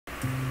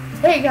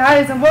Hey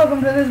guys, and welcome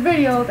to this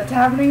video that's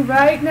happening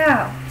right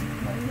now.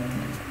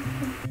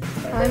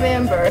 I'm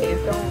Amber.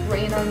 Don't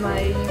rain on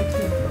my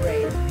YouTube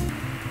parade.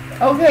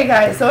 Okay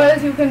guys, so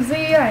as you can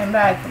see, I am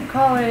back from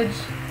college.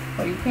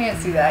 Well, you can't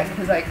see that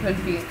because I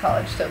could be in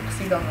college still because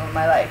you don't know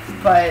my life.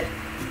 But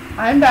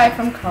I'm back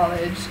from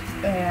college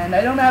and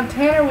I don't have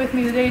Tanner with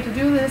me today to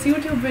do this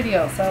YouTube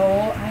video.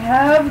 So I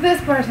have this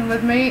person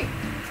with me.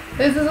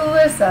 This is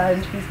Alyssa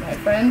and she's my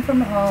friend from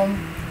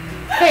home.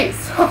 Okay,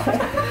 so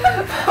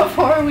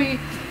before we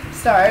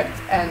start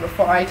and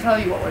before I tell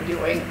you what we're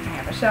doing, I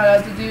have a shout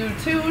out to do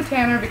to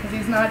Tanner because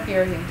he's not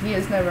here and he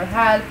has never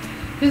had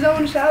his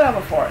own shout out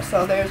before.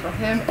 So there's for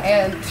him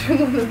and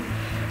two of the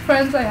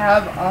friends I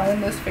have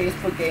on this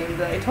Facebook game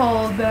that I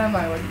told them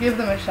I would give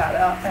them a shout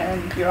out,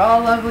 and you're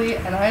all lovely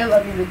and I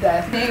love you to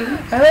death.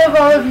 I love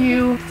all of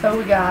you. So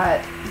we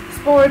got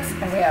Sports,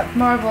 and we have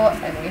Marvel,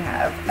 and we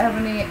have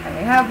Ebony, and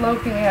we have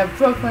Loki, and we have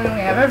Brooklyn, and we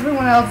have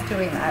everyone else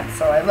doing that.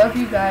 So I love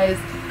you guys.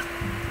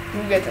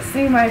 You get to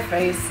see my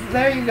face.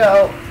 There you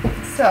go.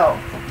 So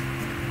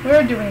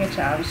we're doing a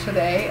challenge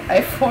today.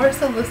 I forced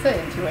Alyssa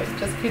into it.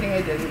 Just kidding,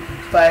 I didn't.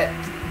 But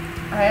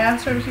I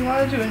asked her if she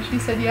wanted to, and she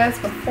said yes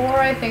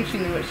before I think she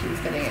knew what she was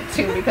getting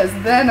into, because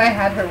then I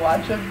had her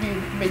watch a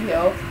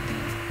video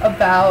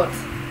about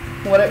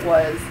what it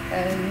was,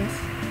 and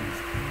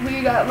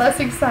we got less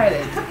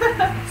excited.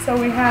 So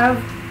we have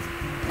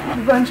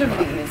a bunch of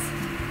these.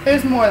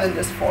 There's more than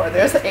just 4.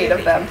 There's 8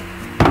 of them.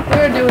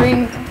 We're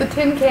doing the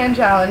tin can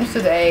challenge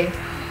today,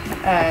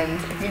 and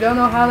if you don't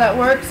know how that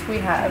works, we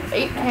have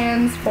 8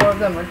 cans. 4 of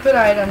them are good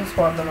items,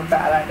 4 of them are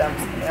bad items,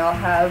 and they all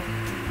have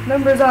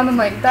numbers on them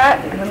like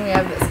that. And then we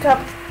have this cup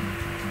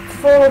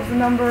full of the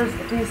numbers,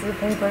 the pieces of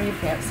paper. You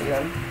can't see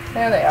them.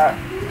 There they are.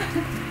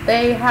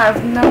 They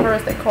have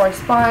numbers that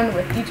correspond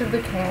with each of the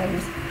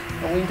cans.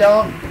 And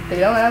they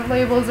don't have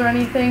labels or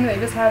anything, they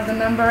just have the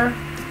number.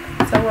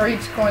 So we're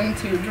each going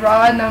to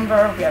draw a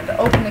number, we have to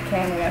open the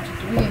can, we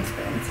need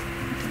spoons.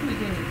 We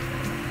do need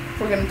spoons.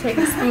 We're going to take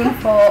a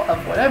spoonful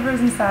of whatever's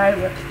inside,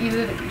 we have to eat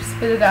it. If you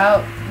spit it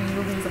out,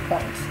 you lose a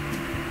point.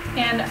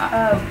 And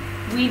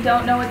we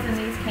don't know what's in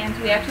these cans.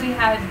 We actually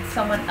had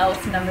someone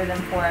else number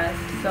them for us,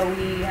 so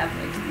we have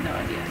no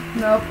idea.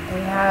 Nope,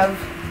 we have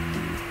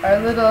our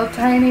little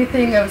tiny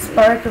thing of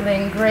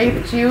sparkling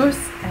grape juice,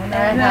 and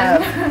I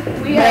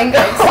have we mango.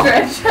 Have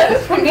extra.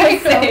 We're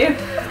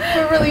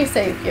really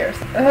safe here.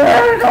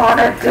 We're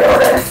gonna do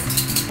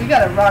this. We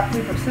got a rock,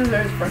 paper,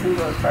 scissors for who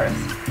goes first.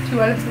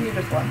 2 out of 3 or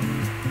just 1?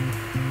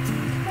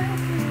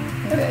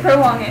 Let's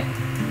prolong it.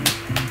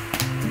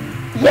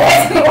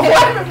 Yes!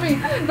 What for me?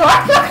 No,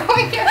 I'm not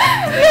going to.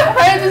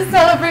 I have to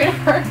celebrate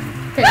first.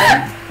 Okay,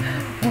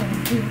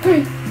 1, 2,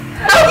 3.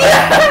 Oh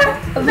yeah!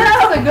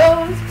 Alyssa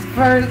goes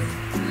first.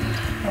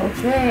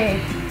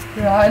 Okay,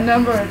 draw a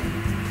number.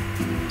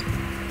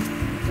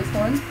 This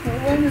one? What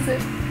one is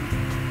it?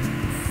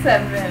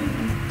 7.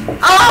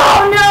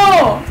 Oh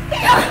no!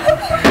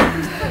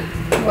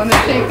 You want to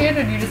shake it,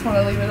 or do you just want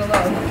to leave it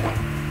alone?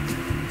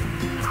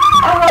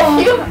 Oh,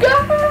 you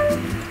got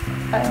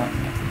it!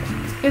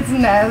 It's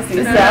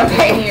nasty. I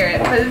can hear it,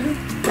 but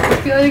I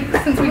feel like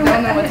since we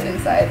don't know what's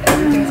inside,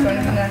 everything's going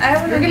to be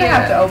nasty. You're going to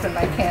have to open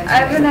my can. I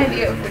have an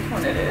idea of which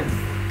one it is.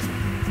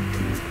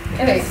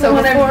 Okay, so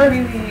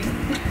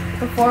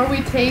before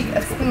we take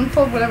a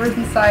spoonful of whatever's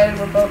inside,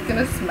 we're both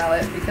going to smell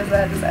it because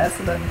that just adds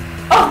to the...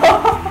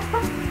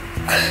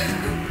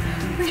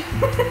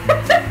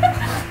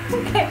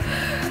 Okay.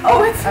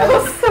 Oh, it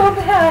smells so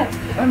bad.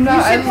 I'm not...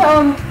 You should tell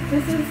them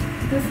this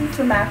is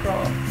the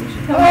mackerel. You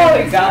should tell them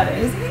how we got it.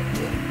 Is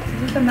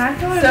it the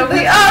mackerel? So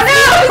we... Oh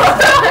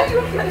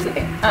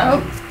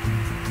no!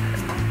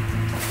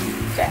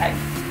 Bag.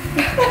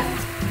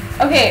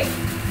 Okay,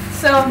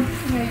 so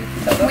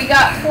we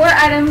got 4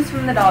 items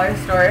from the dollar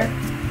store.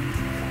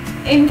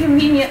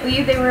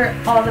 Inconveniently, they were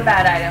all the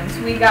bad items.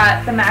 We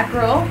got the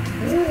mackerel,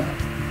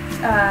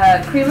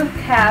 cream of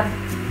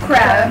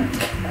crab,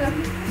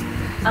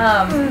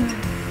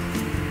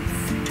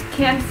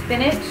 canned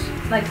spinach,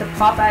 like the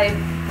Popeye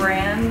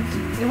brand.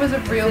 It was a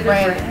real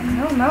brand.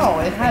 I don't know.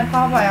 It had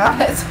Popeye on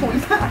it, so we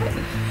got it.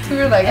 We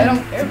were like, I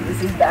don't care if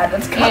this is bad.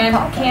 Let's got Popeye.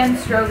 And canned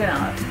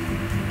stroganoff.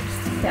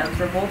 Sounds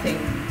revolting.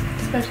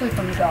 Especially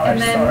from the dollar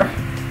store.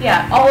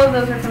 Yeah, all of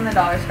those are from the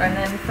dollar store. And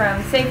then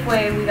from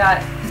Safeway, we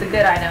got the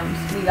good items.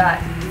 We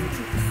got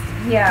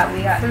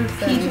fruits,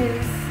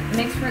 peaches,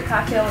 mixed fruit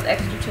cocktail with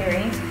extra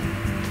cherry.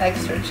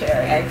 Extra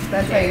cherry.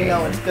 That's how you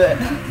know it's good.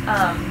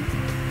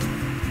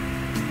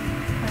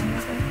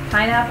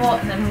 Pineapple,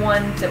 and then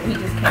one that we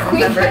just can't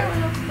remember.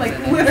 Like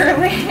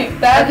literally.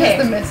 That is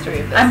the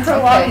mystery of this. I'm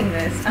prolonging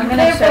this. I'm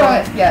gonna show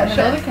it. Yeah,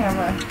 show the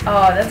camera.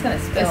 Oh, that's gonna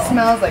spill. It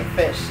smells like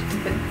fish.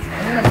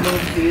 I'm gonna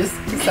move these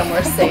to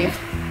somewhere safe.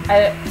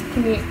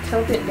 Can you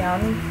tilt it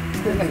down?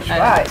 We can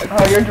try.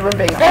 Oh, you're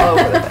dripping all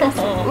over the place.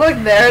 Look,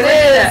 there it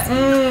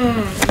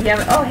is.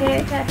 Yeah. Oh,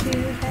 hey,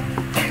 tattoo.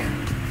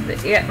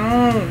 Yeah.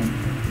 Oh!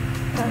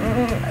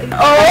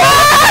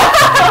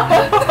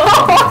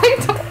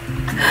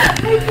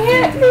 I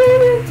can't do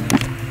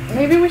it.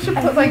 Maybe we should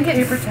put like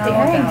paper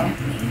towel down.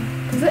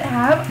 Does it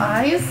have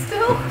eyes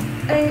still?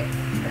 I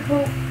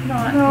hope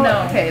not. No.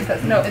 No. Okay, it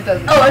doesn't. No. It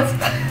doesn't. Oh, it's...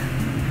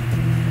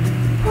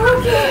 We're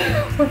okay.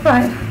 We're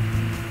fine.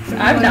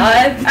 I'm not.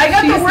 I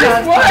got the She's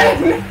worst not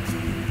one.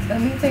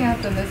 Anything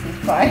after this is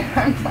fine.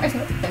 I'm fine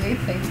with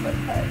anything but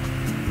that.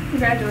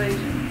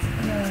 Congratulations.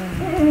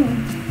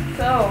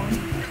 So,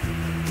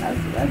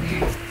 that's lucky.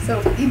 So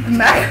eat the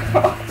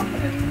mackerel.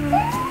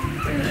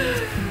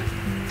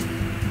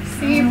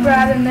 See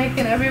Brad and Nick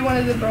and everyone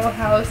at the girl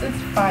house.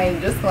 It's fine,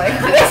 just like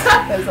this.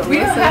 There's We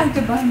don't have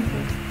to buy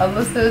food.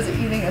 Alyssa's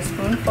eating a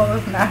spoonful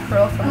of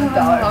mackerel from the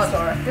dollar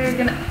store. They're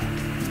gonna...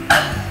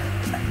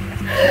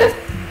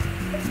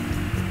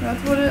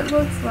 That's what it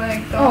looks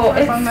like. Oh,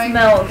 it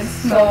smells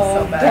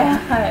so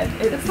bad.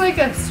 It's like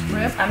a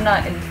strip. I'm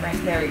not in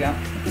frame. There we go.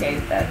 Okay,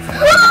 that's...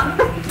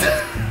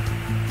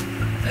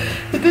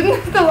 It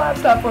didn't hit the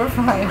laptop. We're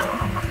fine.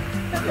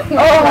 It's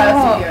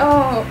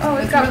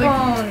got really,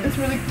 bones. It's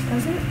really,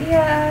 does it?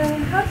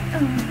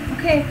 Yeah.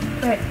 Okay.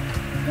 Okay.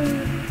 Do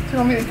you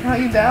want me to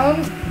count you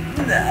down?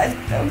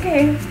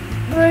 Okay.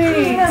 3,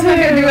 I'm not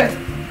gonna do 2, it.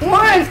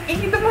 1.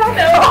 Eat the mackerel.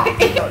 No.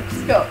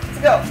 Let's go. Let's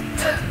go.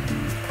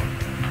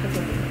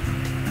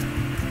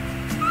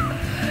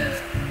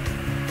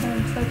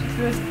 I'm such a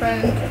good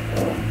friend.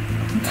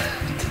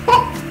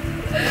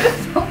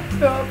 Don't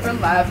throw up or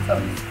laugh so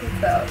it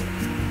spits out.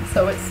 So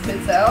it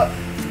spits out.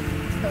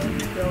 So you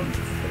don't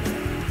spit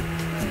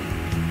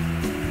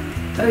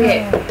out. Okay,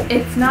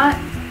 it's not...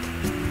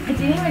 I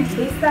didn't even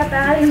taste that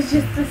bad. It was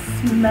just the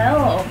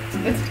smell.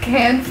 It's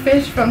canned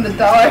fish from the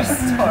dollar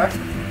store.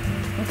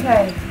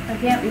 Okay. I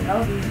can't be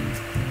healthy.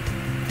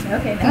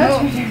 Okay, now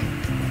it's your turn.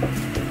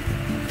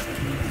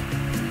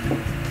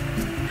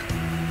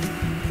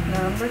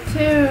 Number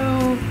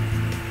 2.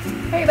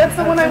 Hey, that's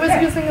the one I was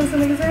using as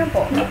an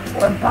example.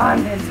 We're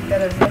bonded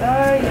together. What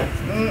are you?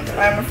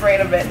 I'm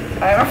afraid of it.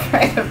 I'm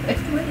afraid of it.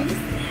 What is this?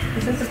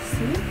 Is this a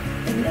soup?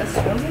 Is it a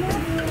stroganoff?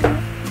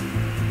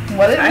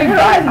 What did you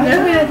buy?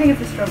 I think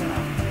it's a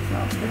stroganoff.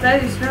 Is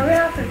that a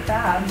stroganoff or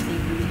crab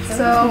seafood?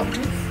 So,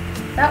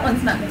 that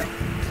one's not gonna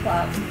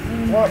flop.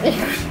 well,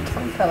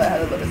 don't tell it how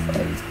to look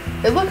aside.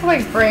 It looked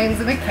like brains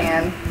in a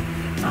can.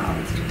 Oh,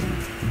 it's too good.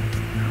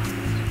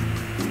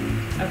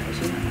 Okay,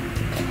 she's not.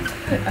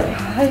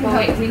 Okay. Well,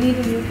 wait, we need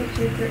a new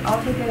picture.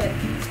 I'll take it.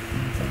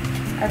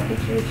 Our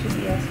picture should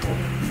be us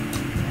holding.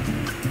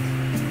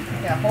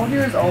 Yeah, hold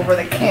yours over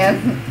the can.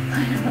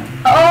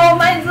 Oh,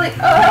 mine's like,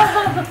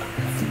 oh!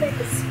 It's like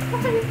a smile.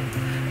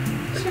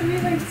 Should we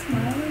like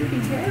smile or be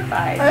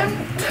terrified? I'm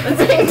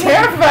being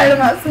terrified. I'm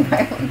not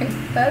smiling.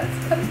 That's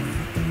kind of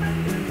I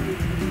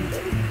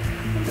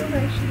don't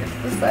actually get to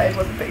decide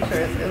what the picture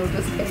is. It'll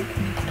just take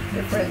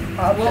different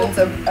options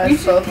of us we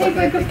should both take looking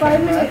like at a the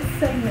 5-minute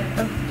segment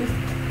of just...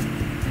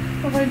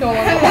 Oh, I don't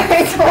want to.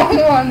 I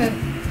don't want to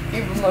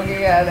keep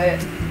looking at it.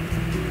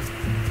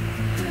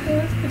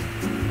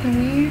 Can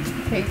we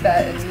take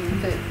that and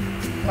use it,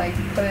 like,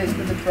 put it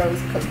into the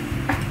Bros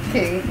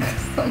cooking?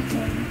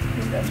 Something.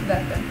 That should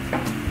happen.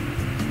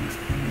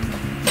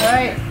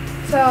 Alright,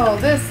 so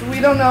this, we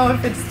don't know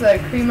if it's the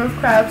cream of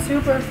crab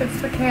soup or if it's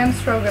the canned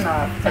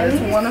stroganoff, but it's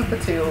one of the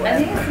two. I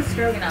think it's the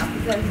stroganoff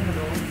because it has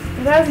noodles.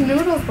 It has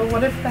noodles, but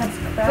what if that's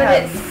crab?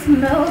 But it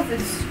smells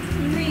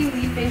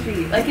extremely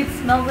fishy. Like it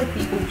smells like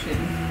the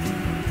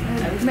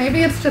ocean.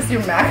 Maybe it's just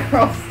your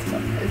mackerel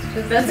stuff.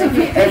 It's just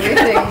making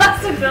everything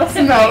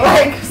smell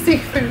like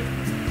seafood.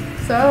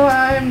 So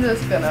I'm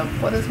just gonna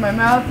put this in my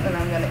mouth and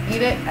I'm gonna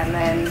eat it, and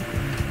then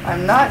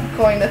I'm not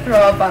going to throw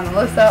up on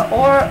Alyssa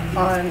or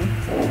on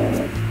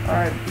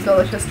our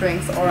delicious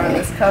drinks or on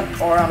this cup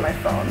or on my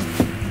phone.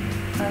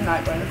 I'm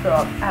not going to throw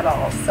up at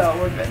all, so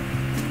we're good.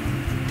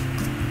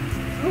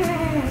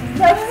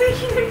 That was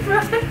making me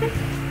cry.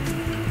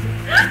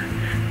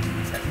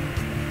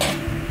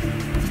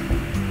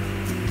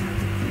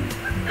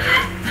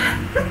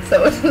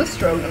 So it's the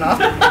stroganoff.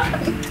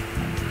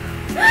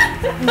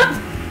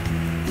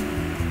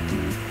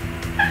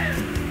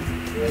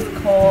 It's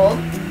cold.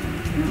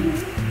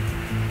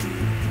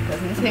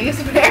 Doesn't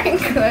taste very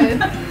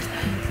good.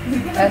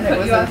 And it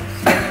was a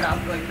stroganoff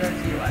for like the rest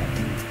of your life.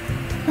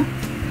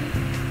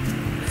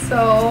 So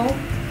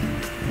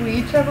we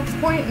each have a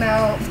point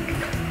now.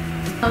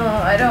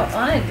 Oh, I don't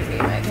want it to be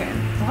my turn.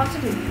 I'll have to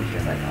take a picture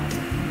of like all.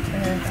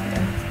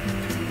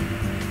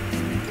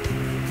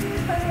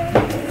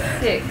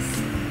 6.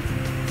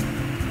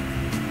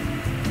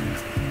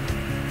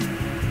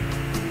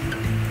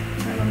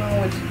 I don't know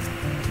which.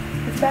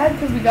 It's bad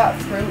because we got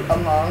fruit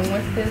along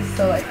with this,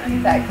 so like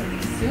that could be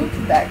soup,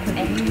 that could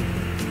be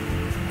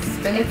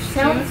spinach It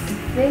sounds juice.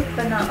 thick,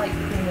 but not like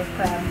cream of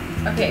crab.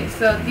 Okay,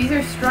 so these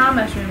are straw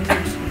mushrooms,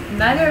 which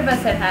neither of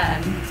us had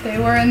had. They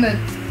were in the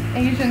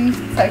Asian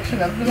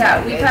section of the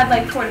market. We've had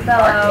like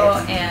portobello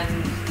Market.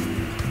 and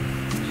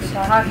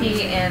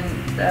shiitake and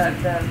the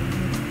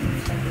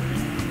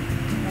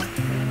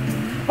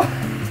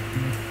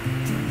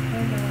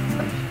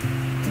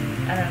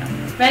I don't know.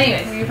 But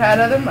anyways, We've had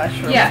other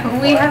mushrooms. yeah, before.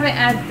 we haven't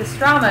had the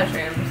straw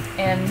mushrooms,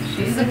 and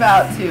She's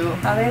about to.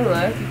 how they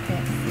look. You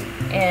can't see.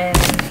 And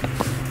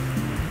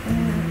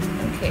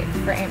okay,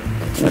 frame.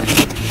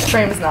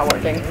 Frame's not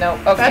working. No.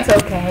 Okay. That's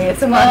okay.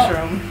 It's a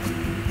mushroom.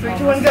 3,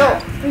 2, 1, go.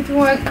 3, 2,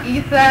 1.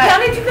 Eat that.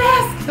 Counting too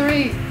fast.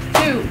 3,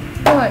 2,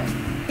 1.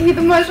 Eat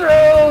the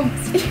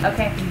mushrooms.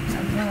 Okay.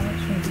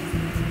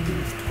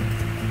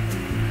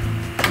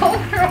 Oh,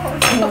 girl.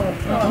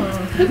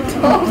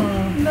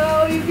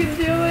 No, you can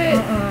do it.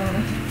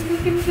 You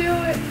can do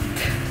it.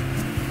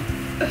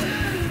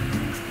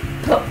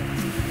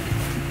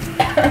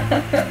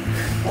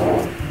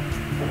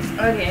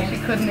 Okay. She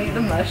couldn't eat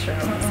the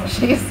mushroom.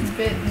 She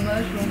spit the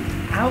mushroom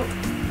out.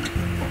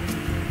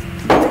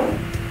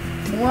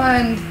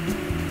 1.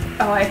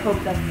 Oh, I hope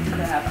that's the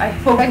crab. I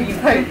hope I you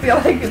feel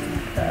like it's the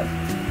crab.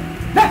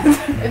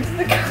 It's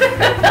the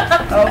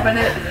crab. Open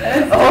it.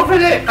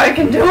 Open it. I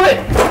can do it.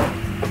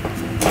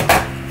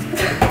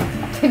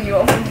 Can you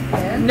open the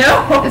can?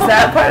 No. Is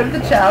that part of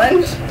the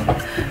challenge?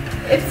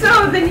 If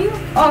so, then you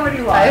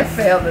already lost. I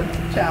failed the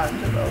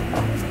challenge of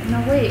opening it. No,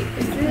 wait.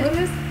 Is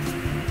it?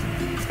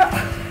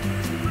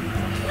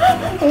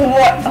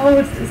 What? Oh,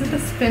 is it the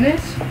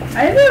spinach?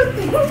 I don't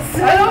think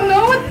so. I don't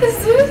know what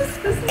this is.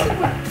 This is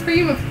what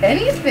cream of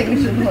anything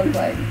should look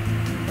like.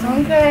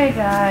 Okay,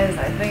 guys,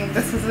 I think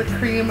this is a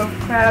cream of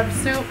crab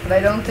soup, but I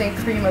don't think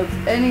cream of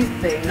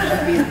anything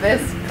should be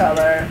this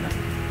color.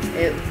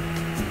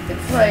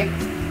 It's like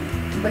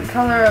the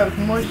color of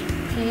mush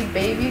pea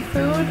baby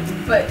food,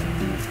 But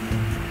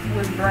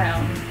with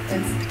brown.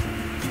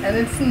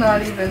 It's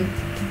not even.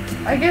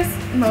 I guess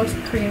most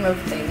cream of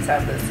things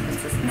have this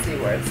consistency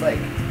where it's like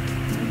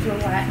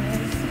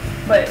Gelatinous.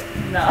 But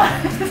not.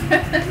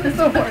 it's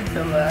the word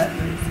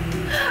gelatinous.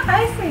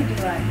 I say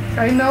gelatinous.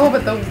 I know,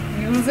 but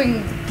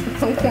using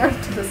the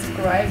word to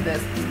describe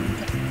this.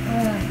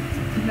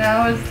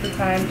 Now is the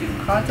time to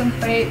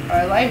contemplate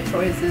our life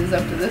choices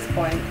up to this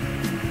point.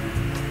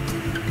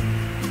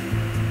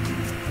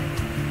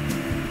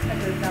 I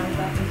did not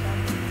about this one.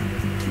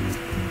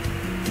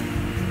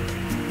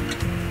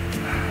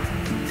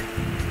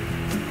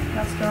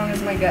 How strong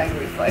is my gag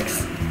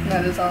reflex?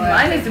 That is all I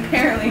Mine is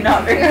apparently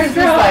not very It's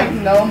strong. just like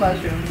no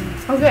mushroom.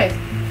 Okay,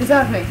 it's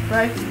happening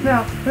right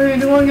now. 3,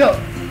 2, 1, go.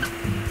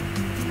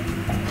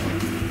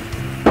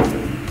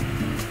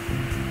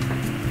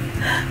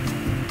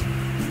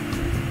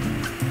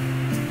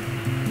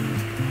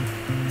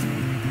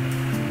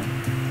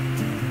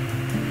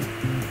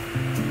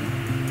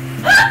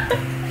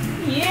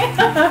 Yeah.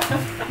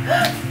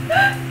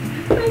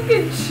 Like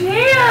a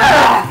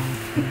champ.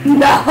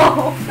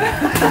 No.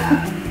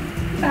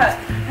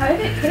 How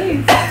did it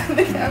taste?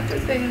 The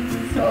aftertaste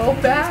is so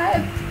bad.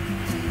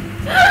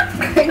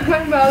 Like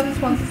my mouth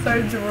just wants to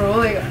start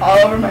drooling all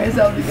over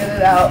myself to get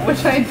it out,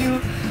 which I do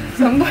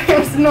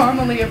sometimes.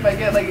 Normally, if I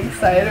get like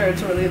excited or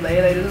it's really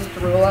late, I just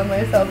drool on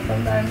myself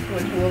sometimes,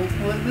 which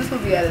this will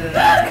be edited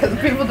out because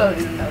people don't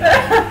even know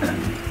that.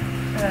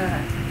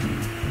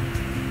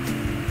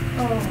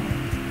 Oh,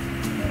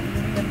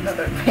 I need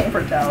another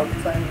paper towel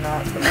because I'm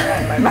not putting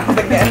that in my mouth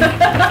again.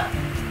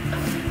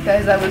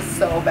 Guys, that was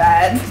so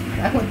bad.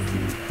 That was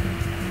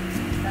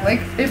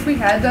like if we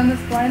had done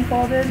this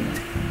blindfolded.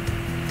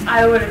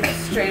 I would have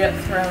straight up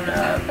thrown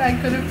up. I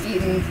could have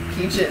eaten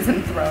peaches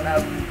and thrown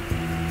up.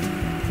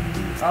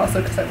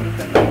 Also, because I would have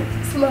been like,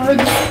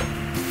 slugs.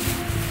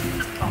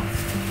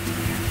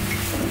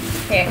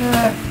 Okay.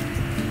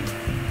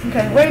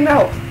 Okay, wait,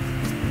 no.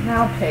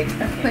 Now, pig.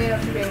 Okay. You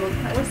have to be able to.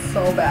 That was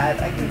so bad.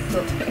 I can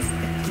still taste it.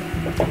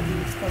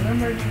 What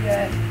number did you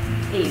get?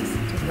 8 is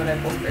what I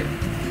ordered.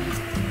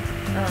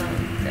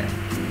 Okay.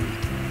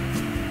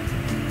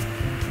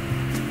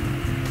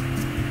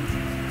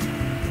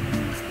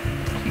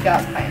 She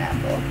got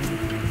pineapple,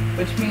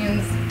 which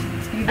means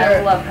either.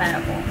 I love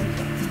pineapple.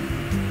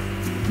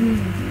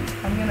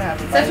 I'm gonna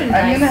have a Such a bite.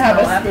 nice I'm gonna have a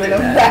smell spoon after of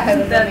that. that. I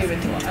That's don't even.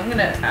 cool. I'm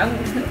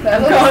That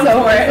looks going so.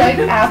 for It's it. like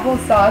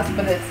applesauce,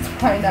 but it's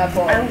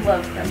pineapple. I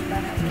love fresh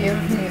pineapple. Give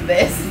me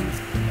this.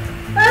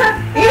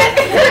 Eat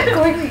it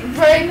quickly,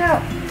 right now.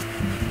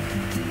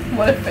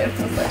 What if it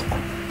was like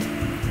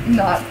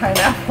not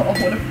pineapple?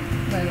 What if,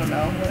 I don't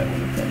know what it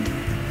would have been.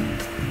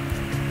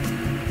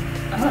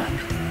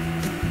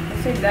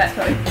 We'll save that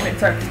till it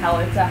rinse our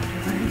palates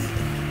afterwards.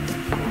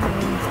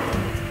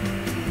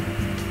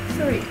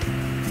 3.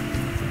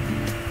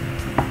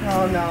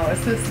 Oh no,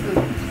 it's just the.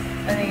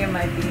 I think it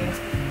might be.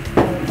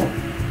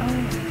 Oh.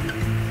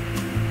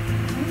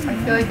 I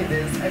feel like it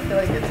is. I feel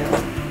like it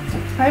is.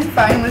 I'm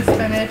fine with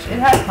spinach. It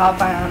has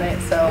Popeye on it,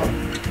 so.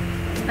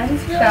 I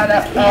just feel Shout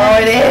like out. Oh,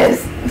 it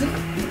is!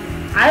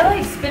 I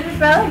like spinach,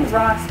 but I like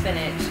raw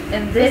spinach.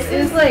 And this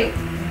is like.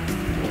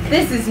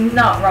 This is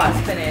not raw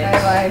spinach.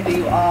 I lied to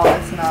you all.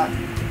 It's not.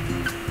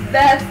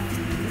 That's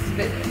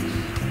spinach.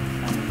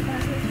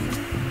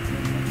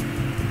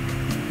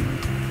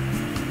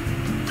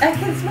 I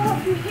can smell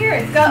it from here.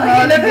 It's got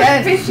like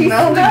another fishy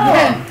smell. It's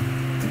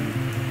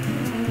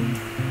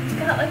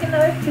got like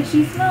another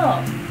fishy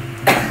smell.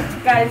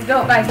 Guys,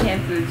 don't buy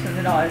canned foods from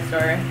the dollar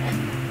store.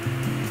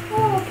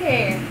 Oh,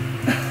 okay.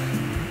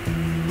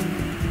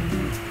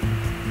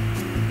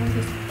 We'll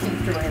just keep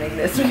draining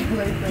this. We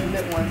drained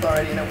it once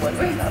already and it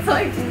wasn't enough. It's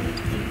like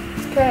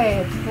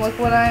Okay, look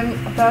what I'm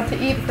about to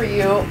eat for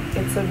you.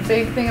 It's a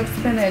big thing of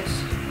spinach.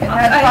 It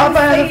had Popeye's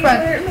Popeye on the front.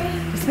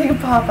 favorite. Just think of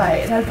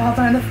Popeye. It had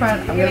Popeye on the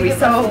front. I'm gonna be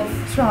so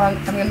strong.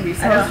 I'm gonna be so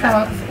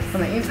strong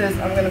when I eat this.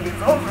 I'm gonna be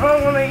so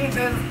strong when I eat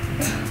this.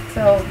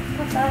 So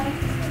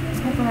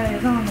Popeye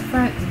is on the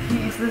front and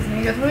he eats this and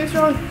he gets really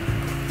strong.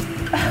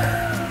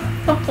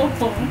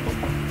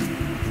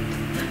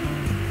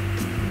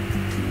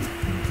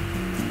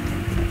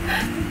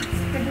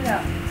 Spit it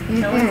out.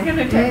 No one's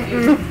gonna judge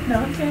you. No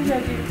one's gonna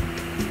judge you.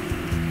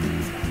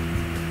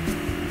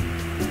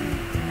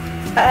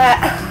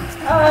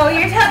 Oh,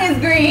 your tongue is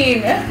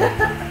green.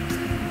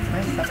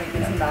 My stomach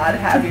is not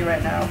happy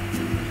right now.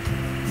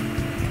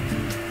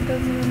 It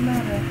doesn't even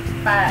matter.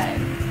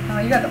 5. Oh,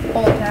 you got the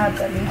full tab.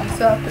 That means you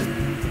still have to.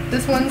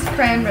 This one's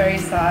cranberry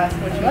sauce,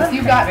 which means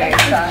you got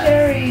extra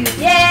cherries.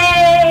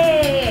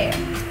 Yay!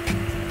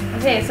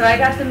 Okay, so I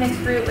got the mixed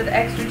fruit with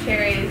extra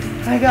cherries.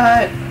 I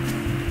got.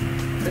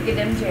 Look at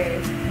them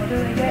cherries. What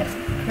did I get?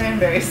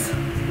 Cranberries.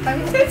 I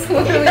mean, it's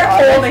literally You're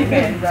all holding I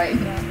it need right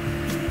now.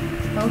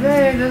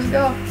 Okay, just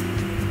go.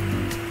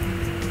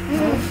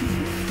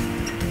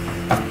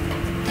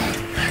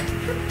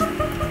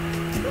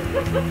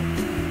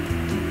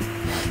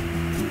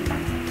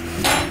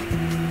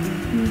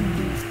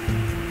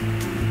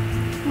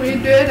 We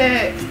did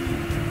it.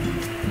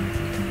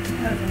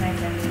 That was a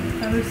nice ending.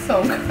 That was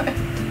so good.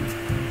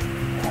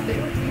 Stay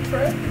with me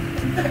for it.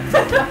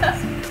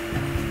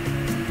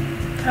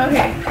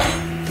 Okay.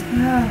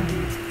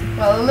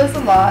 Well,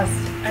 Alyssa lost.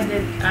 I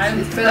did. I She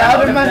was spit out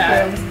her proud of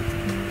that. mushrooms.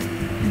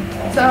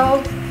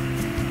 So,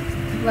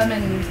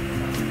 lemon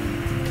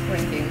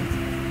drinking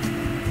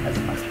as a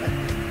punishment.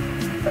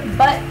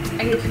 But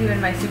I get to do in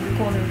my super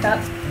cool new cup.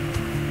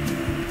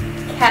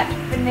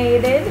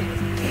 Caffeinated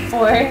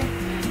or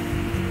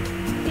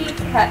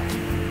decat.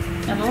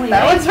 I'm only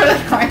That was really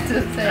hard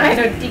to say. I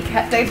know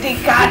decat.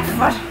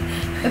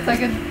 It's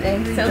like an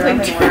angry Sounds German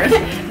like word.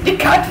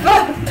 decat.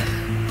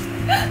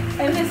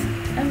 I miss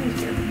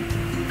German.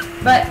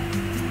 But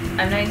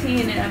I'm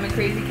 19 and I'm a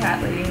crazy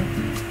cat lady.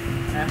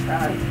 And I'm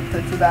proud.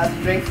 That's about to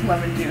drink some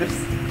lemon juice.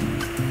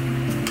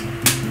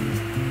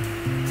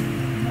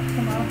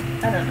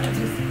 I don't know.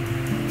 Just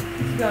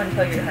go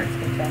until your heart's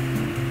content.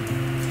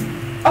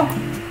 Oh!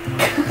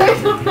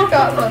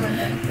 Got lemon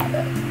juice.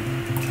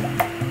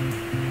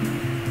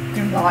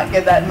 Do not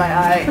get that in my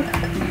eye.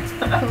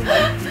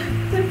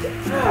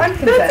 I'm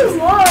content. That's a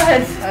lot.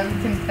 I'm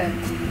content.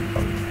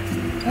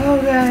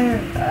 Okay.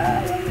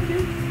 Lemon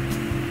juice.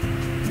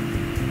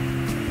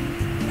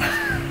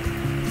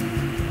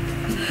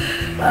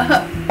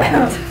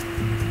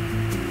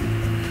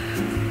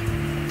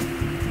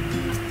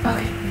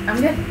 Okay, I'm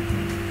good.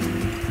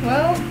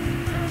 Well,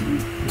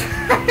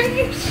 are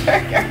you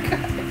sure you're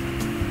good?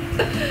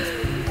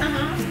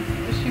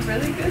 Is she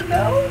really good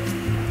though?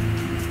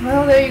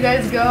 Well, there you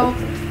guys go.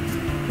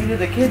 We did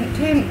the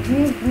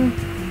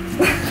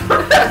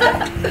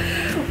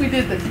we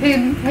did the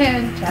tin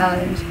can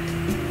challenge.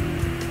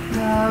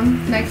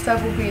 Next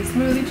up will be a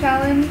smoothie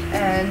challenge,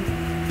 and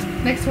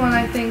next one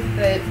I think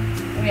that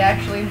we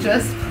actually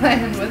just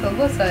planned with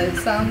Alyssa is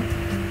some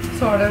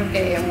sort of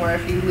game where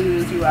if you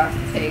lose you have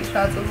to take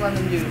shots of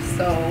lemon juice.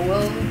 So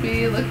we'll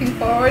be looking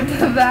forward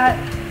to that,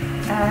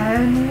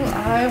 and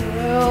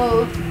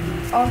I'll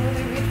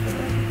really reach for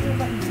the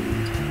button.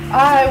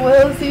 I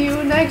will see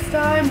you next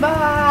time.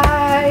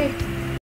 Bye!